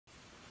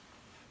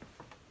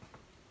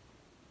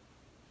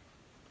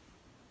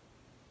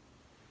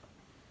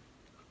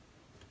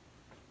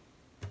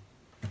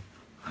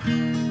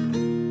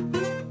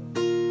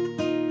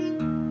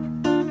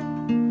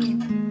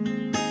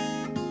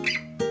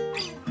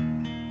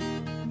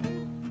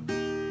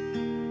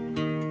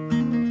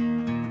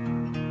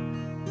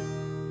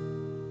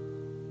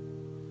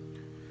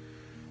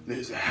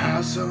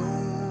house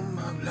on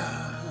my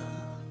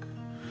block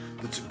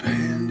that's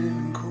abandoned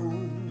and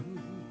cold.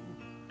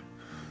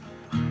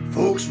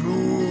 Folks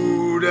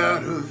moved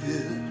out of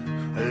it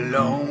a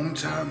long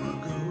time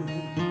ago,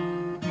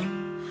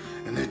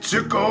 and they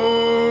took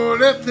all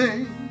their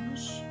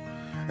things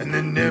and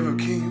they never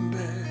came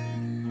back.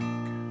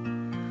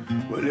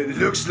 Well, it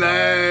looks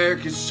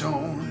like it's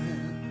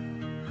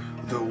haunted,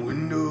 the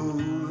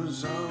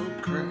windows all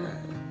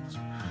cracked,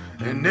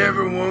 and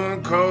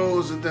everyone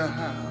calls it the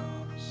house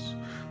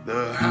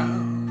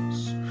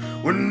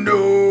where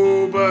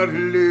nobody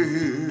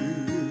lives.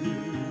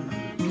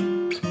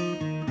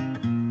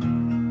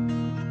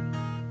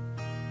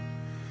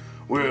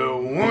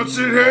 Well, once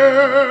it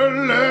had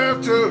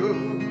laughter,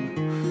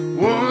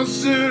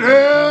 once it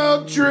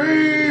had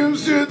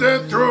dreams, did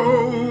they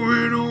throw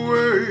it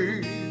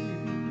away?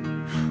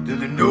 Did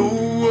they know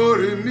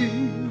what it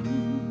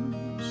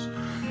means?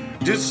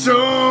 Did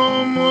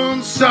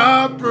someone's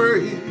heart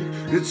break?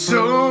 Did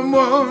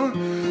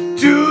someone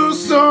do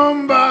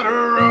somebody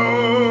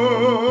wrong?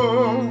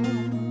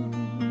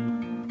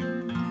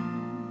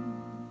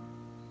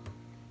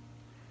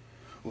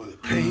 Well, the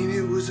paint,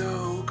 it was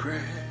all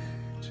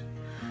cracked,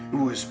 it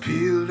was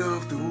peeled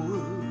off the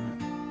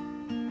wood.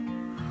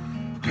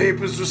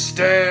 Papers were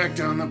stacked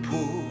on the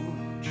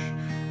porch,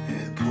 and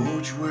the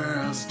porch where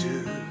I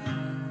stood.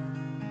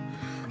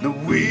 The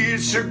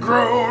weeds had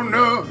grown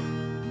up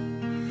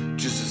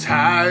just as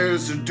high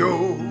as the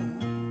door.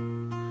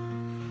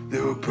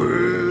 There were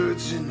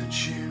birds in the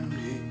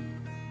chimney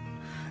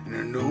and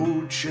an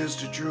old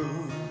chest of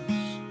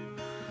drawers.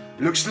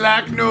 Looks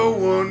like no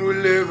one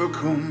will ever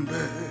come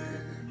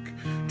back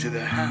to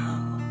the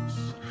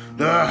house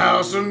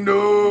where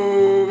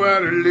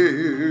nobody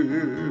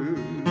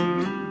lives.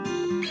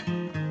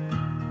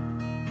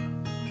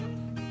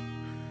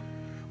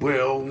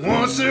 Well,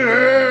 once it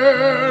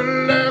had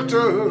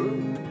laughter,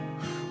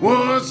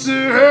 once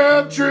it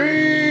had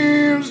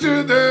dreams,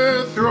 did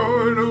they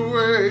throw it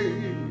away?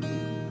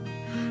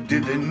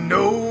 Did they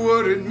know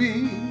what it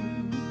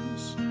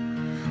means?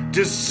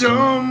 Did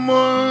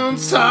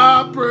someone's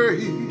heart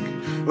break?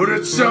 Or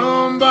did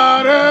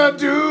somebody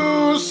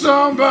do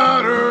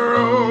somebody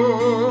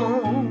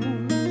wrong?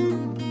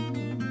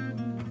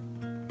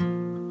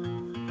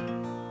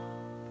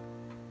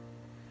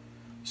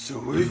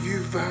 So if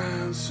you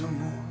find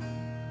someone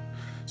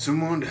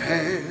to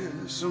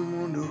have,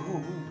 someone to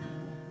hold,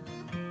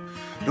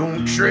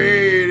 don't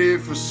trade it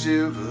for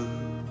silver,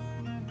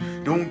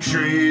 don't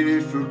trade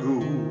it for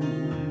gold.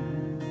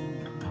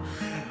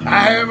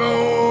 I have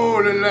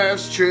all of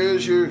life's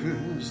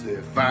treasures,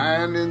 they're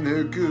fine and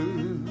they're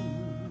good.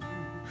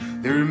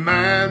 They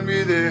remind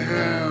me they're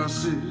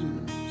houses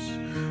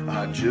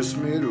I just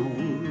made of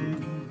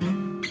wood.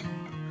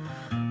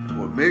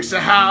 What makes a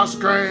house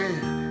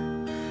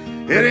grand,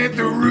 it ain't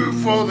the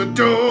roof or the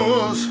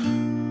doors.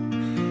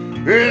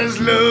 There's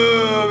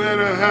love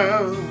in a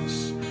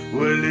house,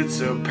 well,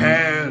 it's a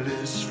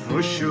palace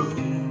for sure.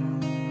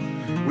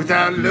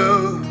 Without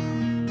love,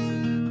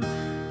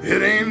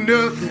 it ain't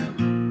nothing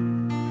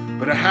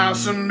but a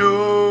house where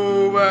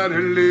nobody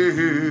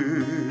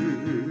lives.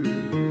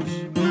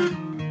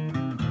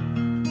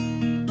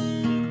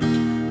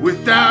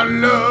 Without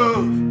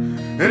love,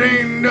 it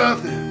ain't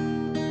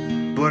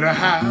nothing but a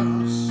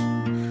house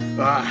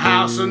where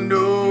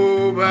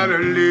nobody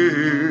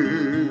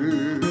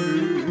lives.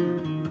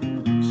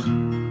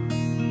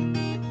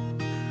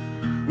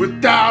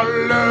 Without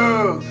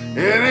love,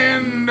 it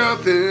ain't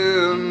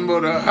nothing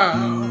but a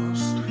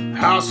house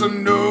where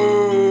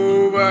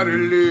nobody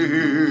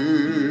lives.